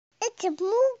It's a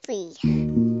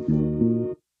movie.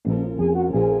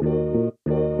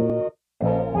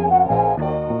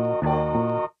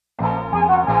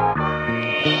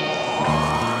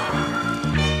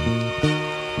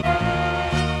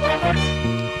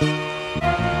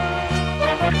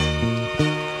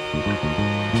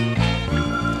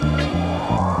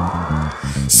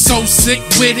 So sick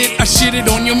with it, I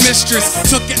shitted on your mistress.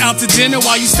 Took it out to dinner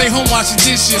while you stay home washing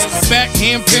dishes.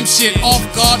 Backhand pimp shit, off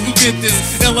guard, who did this?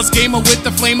 Illest gamer with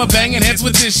the flame of banging heads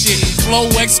with this shit. Flow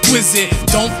exquisite,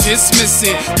 don't dismiss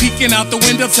it. Peeking out the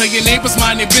window, tell your neighbors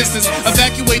mind their business.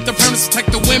 Evacuate the premise,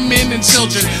 protect the women and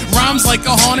children. Rhymes like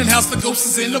a haunted house, the ghost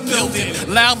is in the building.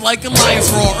 Loud like a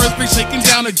lion's roar, earthquake shaking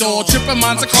down the door. Tripping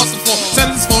minds across the floor,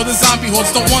 sentences for the zombie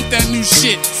hordes. Don't want that new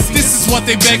shit, this is what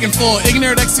they begging for.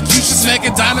 Ignorant execution,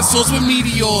 smacking dinosaurs with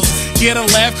meteors. Get a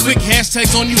laugh quick,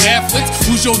 hashtags on you half-wits.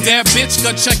 Who's your dad, bitch?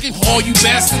 Gut checking, all you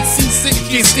bastards. Seasick,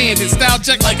 can't stand it. Style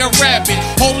check like a rabbit.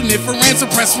 Holding it for ransom,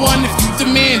 press 1 if you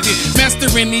demand it.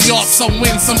 Mastering the art, some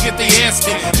win, some get their ass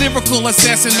kicked. Lyrical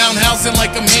assassin, Mount housing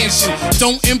like a mansion.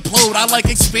 Don't implode, I like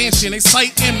expansion.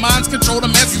 Exciting minds control the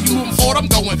message. You moving forward, I'm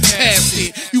going past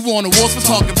it. You want awards for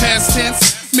talking past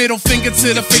tense? Middle finger to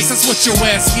the face, that's what your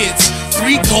ass gets.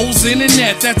 3 goals in the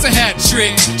net, that's a hat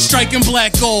trick. Striking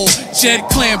black gold, Jed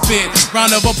clamp it.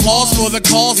 Round of applause for the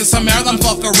cause. It's a marathon,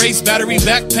 fuck a race. Battery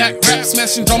backpack rap,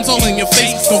 smashing drums all in your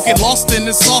face. Don't get lost in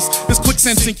this sauce, this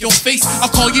quicksand sink your face. I'll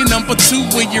call you number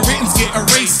 2 when your writtens get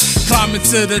erased. Climbing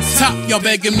to the top, y'all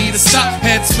begging me to stop.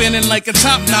 Head spinning like a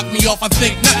top, knock me off, I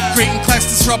think not. Creating class,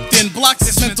 disrupting blocks,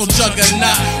 this mental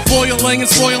juggernaut. Boiling and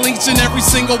spoiling each and every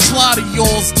single plot of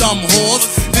yours, dumb whores.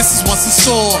 This is what's in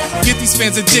store. Get these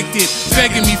fans addicted,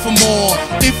 begging me for more.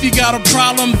 If you got a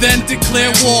problem, then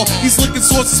declare war. These licking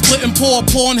swords are splitting pour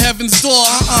on heaven's door.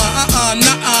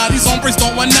 Nah. These hombres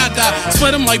don't want nada.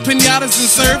 Split them like pinatas and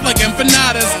serve like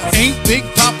empanadas. Ain't Big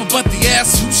Papa, but the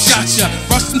ass who shot ya.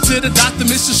 Rushed into the doctor,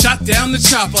 Mr. Shot down the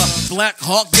chopper. Black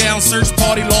Hawk down, search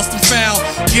party lost and found.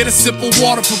 Get a sip of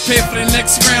water, prepare for the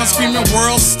next round. Screaming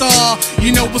world star,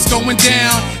 you know what's going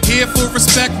down. Here for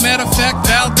respect, matter of fact,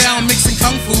 bow down. Mixing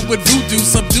kung fu with voodoo,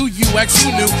 subdue you, act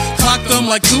who knew. Clock them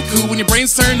like cuckoo when your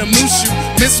brains turn to mooshu.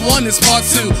 Miss 1 is part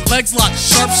 2, legs locked,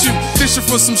 sharp shoot. Fishing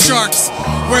for some sharks,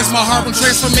 where's my Harlem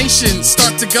transformation?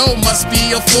 Start to go, must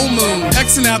be a full moon.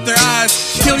 Xing out their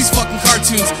eyes, kill these fucking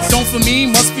cartoons. Don't for me,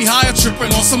 must be high or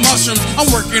tripping on some mushrooms. I'm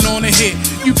working on a hit,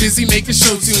 you busy making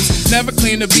show tunes. Never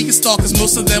claim to be a star cause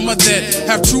most of them are dead.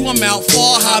 Have true amount,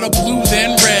 fall hotter blue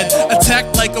than red.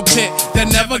 Attack like a pit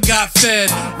that never got fed.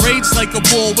 Rage like a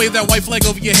bull, wave that white flag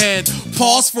over your head.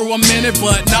 Pause for a minute,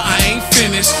 but nah, I ain't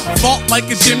finished. Vault like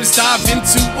a gymnast, dive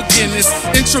into a Guinness.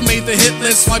 Intro made the hit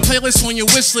list, my playlist on your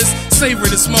wish list. Savor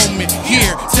this moment,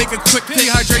 here, take a quick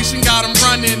dehydration, got 'em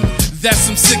running. That's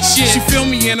some sick shit. She feel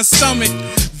me in her stomach,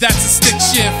 that's a stick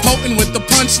shift. Potent with the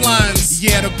punchlines,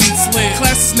 yeah, the beat's lit.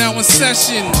 Class is now in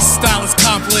session, style is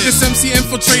accomplished. This MC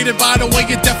infiltrated by the way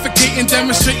you're defecating,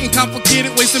 demonstrating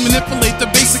complicated ways to manipulate the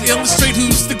basic. Illustrate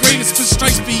who's the greatest, for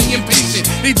strikes being impatient.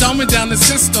 They dumbing down the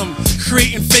system,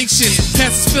 creating fake shit.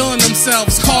 Cats feeling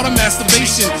themselves, call it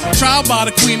masturbation. Trial by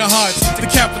the Queen of Hearts,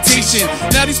 decapitation.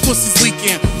 Now these pussies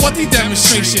leaking, what the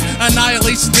demonstration?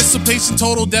 Annihilation, dissipation,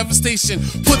 total devastation.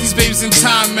 Put these babies in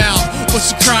timeout, what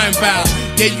you crying about?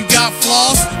 Yeah, you got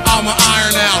flaws, I'ma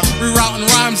iron out. Rerouting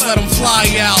rhymes, let them fly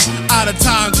out. Out of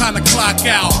time, time to clock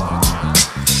out.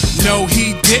 No,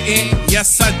 he didn't,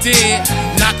 yes I did.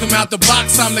 Knock him out the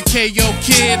box, I'm the KO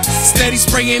kid. Steady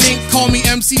spraying ink, call me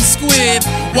MC Squid.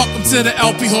 Welcome to the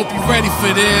LP, hope you're ready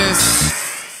for this.